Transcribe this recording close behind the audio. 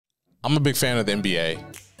I'm a big fan of the NBA.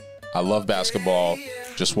 I love basketball.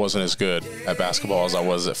 Just wasn't as good at basketball as I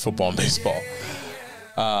was at football and baseball.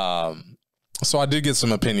 So I did get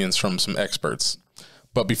some opinions from some experts.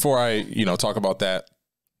 But before I, talk about that,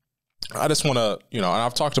 I just want to, and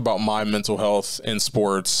I've talked about my mental health in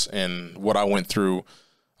sports and what I went through.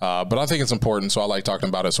 But I think it's important, so I like talking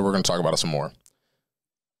about it. So we're going to talk about it some more.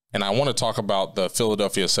 And I want to talk about the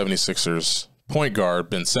Philadelphia 76ers point guard,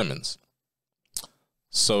 Ben Simmons.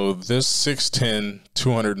 So this 6'10",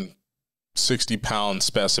 260-pound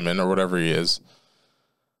specimen, or whatever he is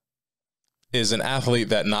an athlete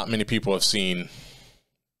that not many people have seen.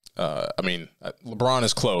 LeBron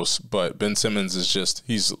is close, but Ben Simmons is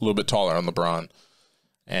he's a little bit taller than LeBron.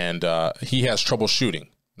 And he has trouble shooting.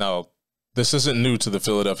 Now, this isn't new to the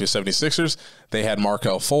Philadelphia 76ers. They had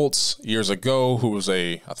Markelle Fultz years ago, who was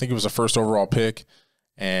I think he was a first overall pick.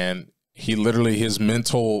 And he literally, he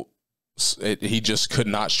just could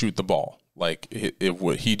not shoot the ball. Like,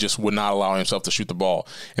 he just would not allow himself to shoot the ball.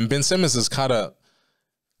 And Ben Simmons is kind of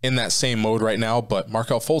in that same mode right now, but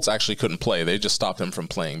Markelle Fultz actually couldn't play. They just stopped him from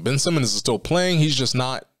playing. Ben Simmons is still playing. He's just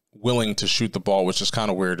not willing to shoot the ball, which is kind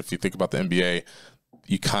of weird. If you think about the NBA,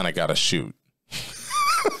 you kind of got to shoot.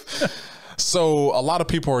 So a lot of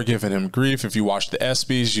people are giving him grief. If you watched the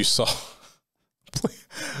ESPYs, you saw.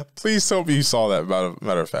 Please tell me you saw that,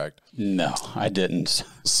 matter of fact. No, I didn't.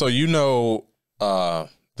 So the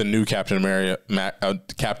new Captain America,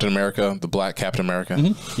 the Black Captain America.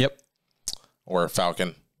 Mm-hmm. Yep. Or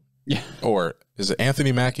Falcon. Yeah. Or is it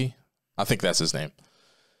Anthony Mackie? I think that's his name.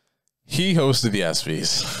 He hosted the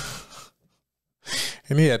ESPYs.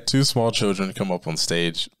 And he had two small children come up on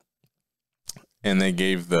stage. And they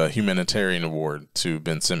gave the humanitarian award to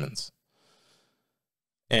Ben Simmons.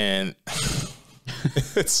 And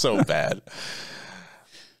it's so bad.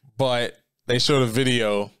 But they showed a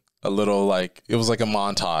video, it was like a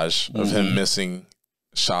montage of him missing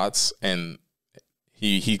shots. And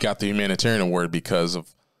he got the humanitarian award because of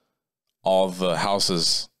all the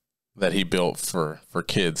houses that he built for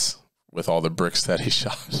kids with all the bricks that he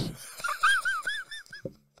shot.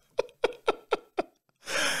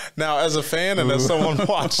 Now, as a fan and as someone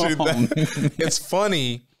watching that, it's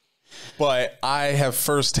funny, but I have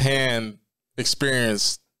firsthand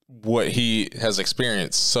experienced what he has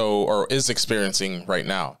experienced, or is experiencing right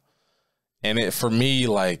now. And for me, it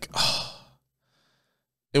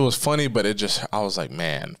was funny, but I was like,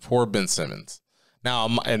 man, poor Ben Simmons. Now,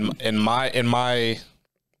 in my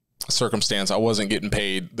circumstance, I wasn't getting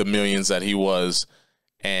paid the millions that he was,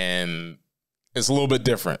 and it's a little bit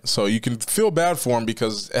different. So you can feel bad for him,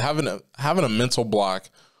 because having a mental block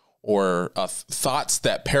or thoughts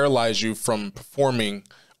that paralyze you from performing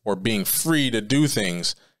or being free to do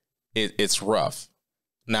things, it's rough.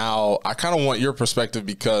 Now, I kind of want your perspective,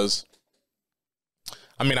 because,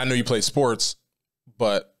 I know you play sports,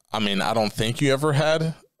 but, I don't think you ever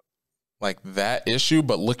had, that issue.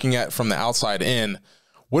 But looking at from the outside in,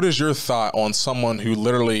 what is your thought on someone who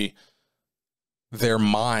literally their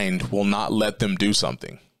mind will not let them do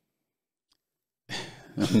something?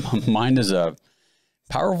 Mind is a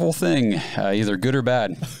powerful thing, either good or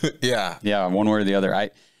bad. Yeah. Yeah, one way or the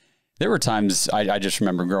other. There were times I just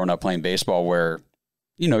remember growing up playing baseball where,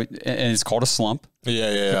 and it's called a slump.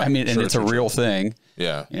 Yeah. And it's a real thing.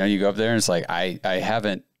 Yeah. You go up there and it's like, I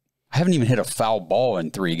haven't even hit a foul ball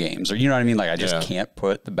in 3 games, or you know what I mean? I just can't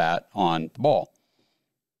put the bat on the ball.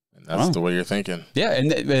 And that's the way you're thinking. Yeah,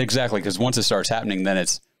 and exactly, because once it starts happening, then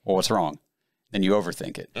it's, well, what's wrong? Then you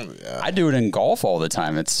overthink it. Yeah. I do it in golf all the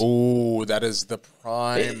time. That is the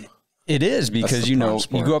prime. It is, because, you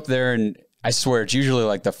go up there and I swear it's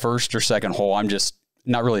usually the first or second hole. I'm just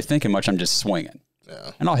not really thinking much. I'm just swinging.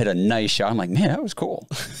 Yeah. And I'll hit a nice shot. I'm like, man, that was cool.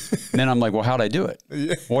 And then I'm like, well, how'd I do it?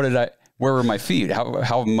 Yeah. Where were my feet?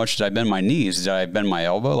 How much did I bend my knees? Did I bend my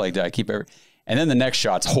elbow? Did I keep everything? And then the next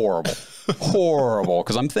shot's horrible. Horrible,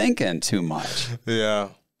 because I'm thinking too much. Yeah.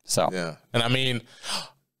 So. Yeah. And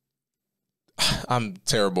I'm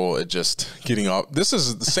terrible at just getting off. This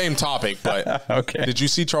is the same topic, but okay. Did you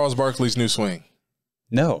see Charles Barkley's new swing?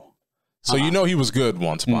 No. So he was good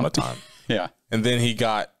once upon a time. Yeah. And then he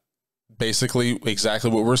got basically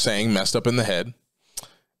exactly what we're saying, messed up in the head.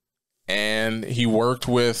 And he worked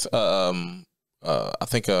with, I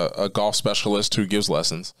think, a golf specialist who gives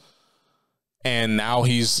lessons. And now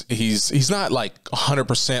he's not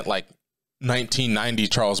 100% 1990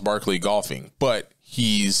 Charles Barkley golfing, but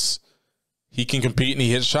he can compete and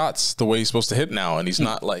he hits shots the way he's supposed to hit now. And he's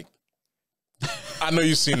not I know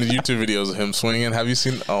you've seen the YouTube videos of him swinging. Have you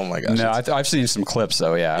seen? Oh my gosh! No, I've seen some clips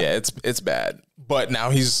though. Yeah, yeah, it's bad. But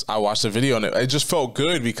now I watched the video and it just felt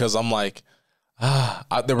good, because I'm like,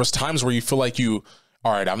 there was times where you feel like you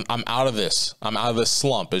all right, I'm out of this. I'm out of this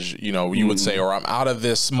slump, as you know, you would say, or I'm out of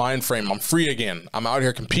this mind frame. I'm free again. I'm out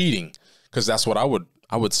here competing, because that's what I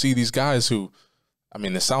would see these guys who, I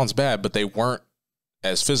mean, this sounds bad, but they weren't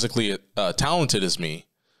as physically talented as me,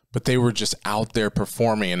 but they were just out there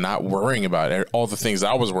performing and not worrying about all the things that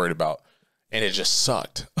I was worried about, and it just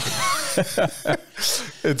sucked.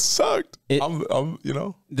 It sucked. I'm, you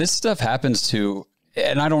know, this stuff happens to,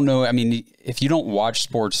 and I don't know. I mean, if you don't watch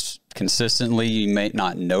sports consistently, you may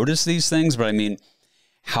not notice these things, but I mean,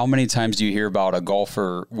 how many times do you hear about a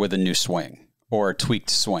golfer with a new swing or a tweaked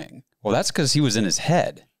swing? Well, that's because he was in his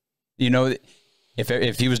head. You know,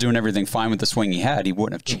 if he was doing everything fine with the swing he had, he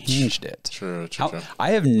wouldn't have changed it. True.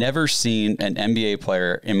 I have never seen an NBA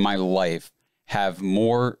player in my life have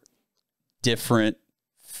more different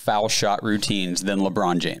foul shot routines than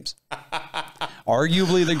LeBron James.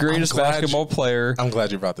 Arguably the greatest basketball player. I'm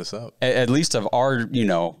glad you brought this up. At least of our,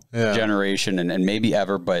 generation and maybe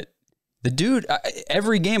ever. But the dude,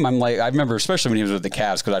 every game, I'm like, I remember, especially when he was with the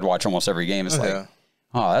Cavs, because I'd watch almost every game. It's like,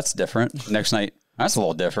 oh, that's different. Next night, that's a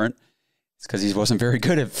little different. It's because he wasn't very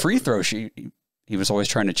good at free throws. He was always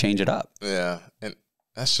trying to change it up. Yeah. And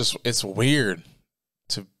that's just, it's weird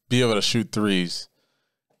to be able to shoot threes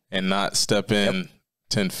and not step in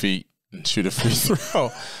 10 feet and shoot a free throw.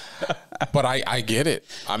 But I get it.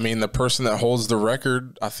 I mean, the person that holds the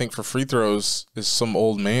record, I think, for free throws is some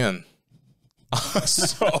old man.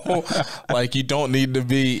 So, like, you don't need to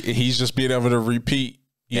be, he's just being able to repeat,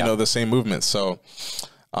 you know, the same movement. So,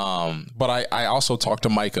 but I also talked to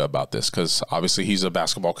Micah about this, because obviously he's a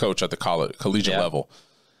basketball coach at the collegiate level.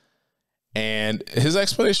 And his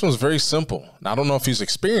explanation was very simple. Now, I don't know if he's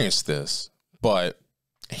experienced this, but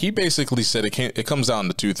he basically said it comes down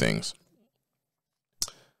to two things.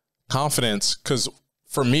 Confidence, because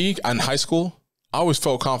for me in high school, I always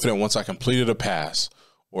felt confident once I completed a pass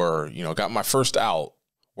or, you know, got my first out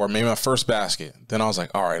or made my first basket. Then I was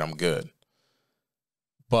like, all right, I'm good.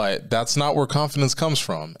 But that's not where confidence comes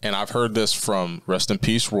from. And I've heard this from, rest in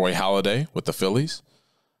peace, Roy Halladay with the Phillies,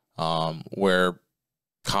 where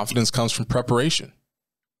confidence comes from preparation.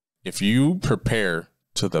 If you prepare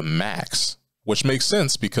to the max, which makes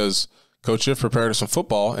sense because Coach Schiff prepared us some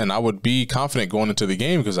football, and I would be confident going into the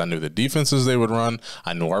game because I knew the defenses they would run.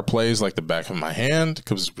 I knew our plays like the back of my hand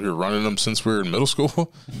because we were running them since we were in middle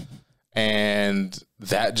school. And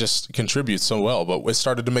that just contributes so well. But it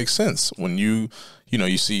started to make sense when you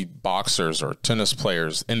see boxers or tennis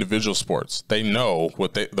players, individual sports, they know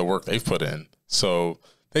what the work they've put in. So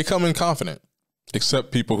they come in confident,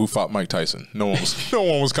 except people who fought Mike Tyson. No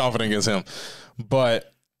one was confident against him.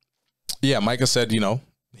 But yeah, Micah said,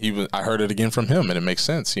 I heard it again from him, and it makes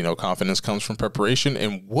sense. Confidence comes from preparation.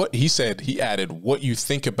 And what he said, he added, what you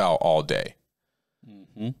think about all day.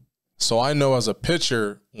 Mm-hmm. So I know as a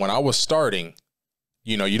pitcher, when I was starting,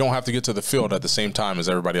 you don't have to get to the field at the same time as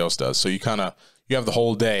everybody else does. So you have the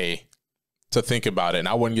whole day to think about it. And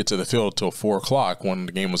I wouldn't get to the field till 4:00 when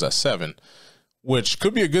the game was at 7, which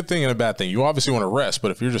could be a good thing and a bad thing. You obviously want to rest,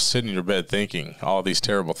 but if you're just sitting in your bed thinking all these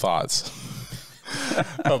terrible thoughts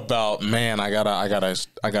about, man, I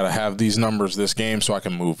gotta have these numbers this game so I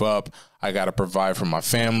can move up. I gotta provide for my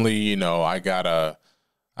family. I gotta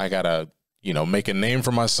make a name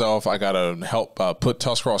for myself. I gotta help put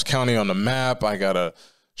Tuscarawas County on the map. I gotta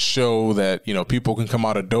show that people can come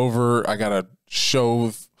out of Dover. I gotta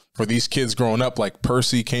show for these kids growing up, like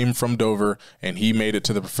Percy came from Dover and he made it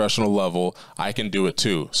to the professional level. I can do it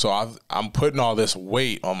too. So I'm putting all this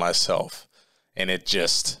weight on myself, and it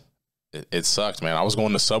sucked, man. I was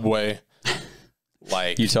going to Subway.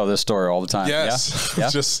 Like, you tell this story all the time. Yes. Yeah?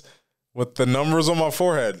 Just with the numbers on my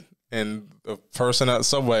forehead, and the person at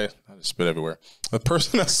Subway, I just spit everywhere. The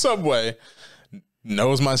person at Subway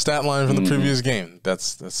knows my stat line from the previous game.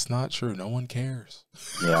 That's not true. No one cares.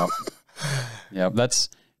 Yeah. Yeah.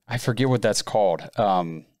 I forget what that's called.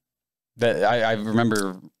 That I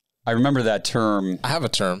remember that term. I have a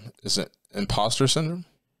term. Is it imposter syndrome?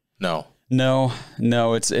 No.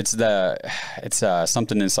 No, it's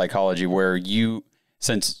something in psychology where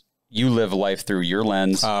since you live life through your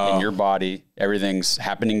lens and your body, everything's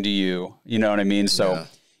happening to you. You know what I mean? So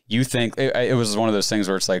you think it was one of those things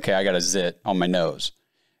where it's like, okay, I got a zit on my nose.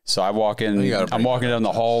 So I walk in, I'm walking down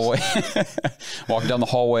the hallway,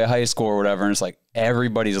 of high school or whatever. And it's like,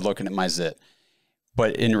 everybody's looking at my zit.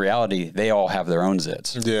 But in reality, they all have their own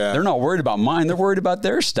zits. Yeah. They're not worried about mine. They're worried about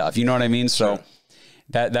their stuff. You know what I mean? So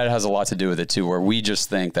that has a lot to do with it too, where we just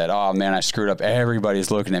think that, oh man, I screwed up.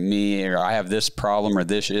 Everybody's looking at me, or I have this problem or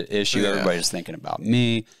this issue. Yeah. Everybody's thinking about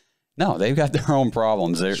me. No, they've got their own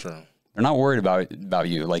problems. They're not worried about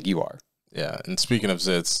you like you are. Yeah. And speaking of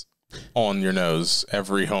zits, on your nose.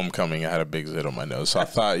 Every homecoming, I had a big zit on my nose. So I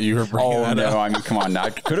thought you were bringing that up. I mean, come on. I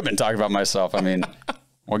could have been talking about myself. I mean,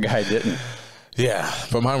 what guy didn't? Yeah,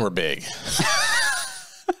 but mine were big.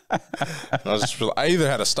 I either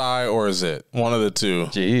had a sty or a zit. One of the two.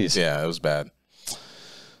 Jeez. Yeah, it was bad.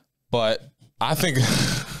 But I think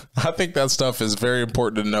that stuff is very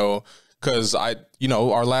important to know because one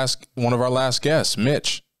of our last guests,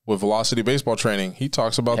 Mitch, with Velocity Baseball Training, he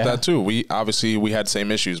talks about that too. We had the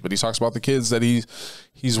same issues, but he talks about the kids that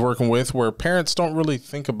he's working with where parents don't really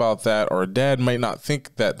think about that, or a dad might not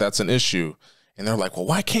think that that's an issue. And they're like, well,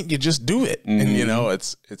 why can't you just do it? Mm-hmm. And,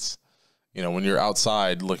 it's when you're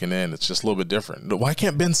outside looking in, it's just a little bit different. Why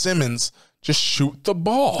can't Ben Simmons just shoot the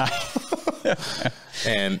ball?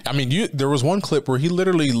 And, I mean, there was one clip where he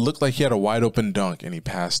literally looked like he had a wide open dunk and he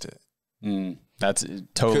passed it. That's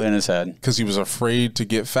totally in his head. Because he was afraid to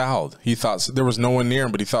get fouled. He thought there was no one near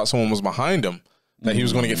him, but he thought someone was behind him, that he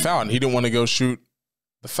was going to get fouled. And he didn't want to go shoot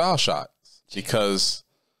the foul shot because,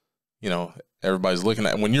 everybody's looking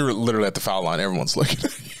at, when you're literally at the foul line, everyone's looking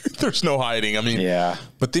at you. There's no hiding. I mean, yeah.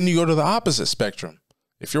 But then you go to the opposite spectrum.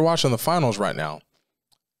 If you're watching the finals right now,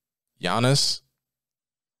 Giannis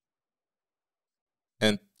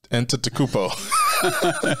and Antetokounmpo.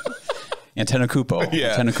 Antetokounmpo.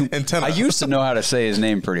 Yeah. Antetokounmpo. I used to know how to say his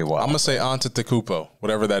name pretty well. I'm going to say Antetokounmpo,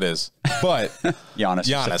 whatever that is. But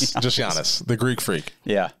Giannis. Just Giannis, the Greek freak.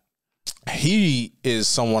 Yeah. He is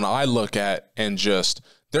someone I look at and just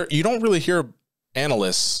you don't really hear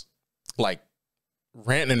analysts like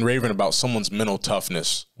ranting and raving about someone's mental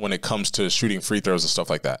toughness when it comes to shooting free throws and stuff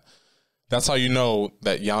like that. That's how you know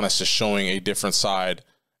that Giannis is showing a different side,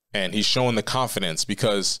 and he's showing the confidence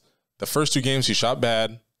because the first two games he shot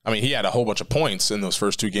bad. I mean, he had a whole bunch of points in those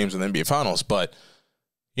first two games in the NBA Finals, but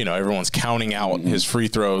everyone's counting out his free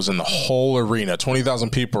throws in the whole arena.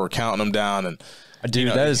 20,000 people are counting them down, and dude,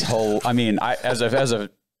 that is whole. I mean, as a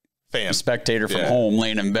fan, spectator from home,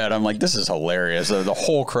 laying in bed, I'm like, this is hilarious. The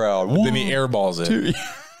whole crowd. Then he airballs it.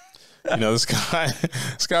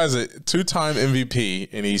 This guy's a two-time MVP,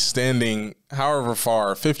 and he's standing however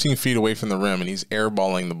far, 15 feet away from the rim, and he's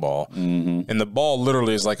airballing the ball. Mm-hmm. And the ball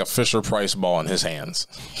literally is like a Fisher-Price ball in his hands.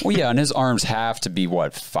 Well, yeah, and his arms have to be,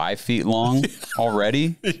 5 feet long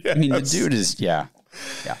already? Yes. I mean, the dude is, yeah.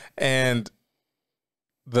 And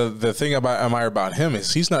the thing I admire about him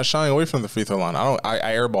is he's not shying away from the free throw line. I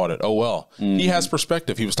airballed it. Oh, well. Mm-hmm. He has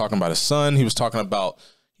perspective. He was talking about his son. He was talking about,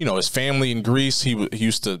 his family in Greece. He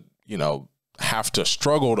used to, have to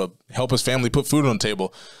struggle to help his family put food on the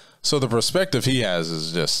table. So the perspective he has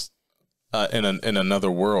is just in another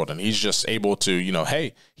world. And he's just able to,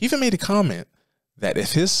 hey, he even made a comment that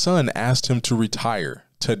if his son asked him to retire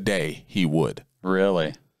today, he would.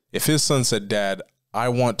 Really? If his son said, Dad, I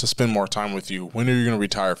want to spend more time with you. When are you going to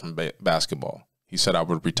retire from basketball? He said, I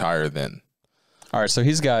would retire then. All right. So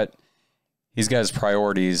he's got his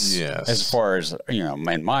priorities as far as,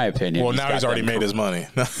 in my opinion. Well, now he's already made his money.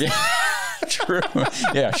 Yeah, true.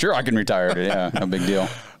 Yeah, sure. I can retire. Yeah, no big deal.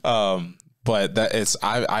 But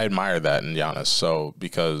I admire that in Giannis. So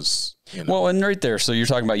because, well, and right there. So you're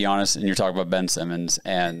talking about Giannis and you're talking about Ben Simmons,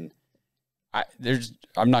 and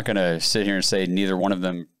I'm not going to sit here and say neither one of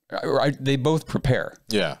them. They both prepare.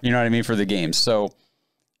 Yeah. You know what I mean? For the games. So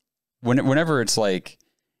whenever it's like,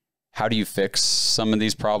 how do you fix some of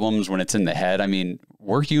these problems when it's in the head? I mean,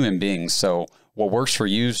 we're human beings. So what works for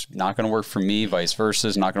you is not going to work for me, vice versa.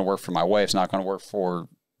 It's not going to work for my wife. It's not going to work for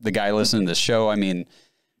the guy listening to the show. I mean,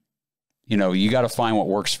 you got to find what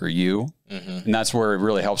works for you. Mm-hmm. And that's where it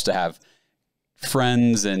really helps to have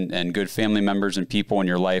friends and good family members and people in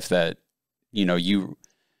your life that, you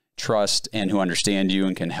trust and who understand you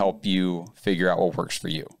and can help you figure out what works for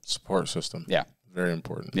you. Support system. Yeah. Very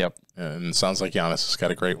important. Yep. And it sounds like Giannis has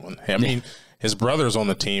got a great one. I mean, his brother's on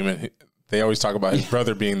the team, and they always talk about his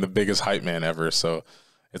brother being the biggest hype man ever. So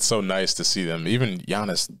it's so nice to see them. Even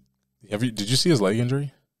Giannis, did you see his leg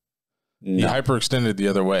injury? No. He hyperextended the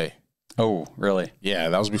other way. Oh, really? Yeah,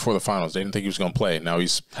 that was before the finals. They didn't think he was going to play. Now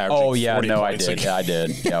he's averaging 40 points. I did. Yeah, I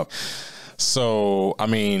did. Yep. So, I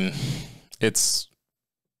mean, it's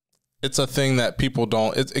a thing that people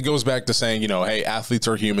don't, it goes back to saying, hey, athletes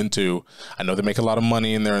are human too. I know they make a lot of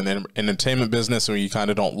money in the entertainment business, and you kind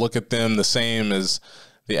of don't look at them the same as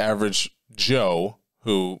the average Joe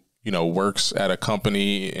who, works at a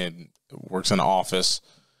company and works in an office.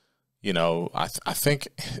 I think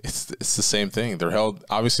it's the same thing. They're held,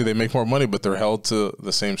 obviously they make more money, but they're held to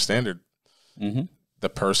the same standard. Mm-hmm. The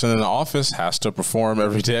person in the office has to perform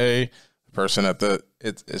every day. Person at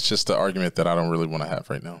it's just the argument that I don't really want to have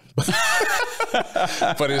right now.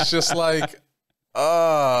 But it's just like,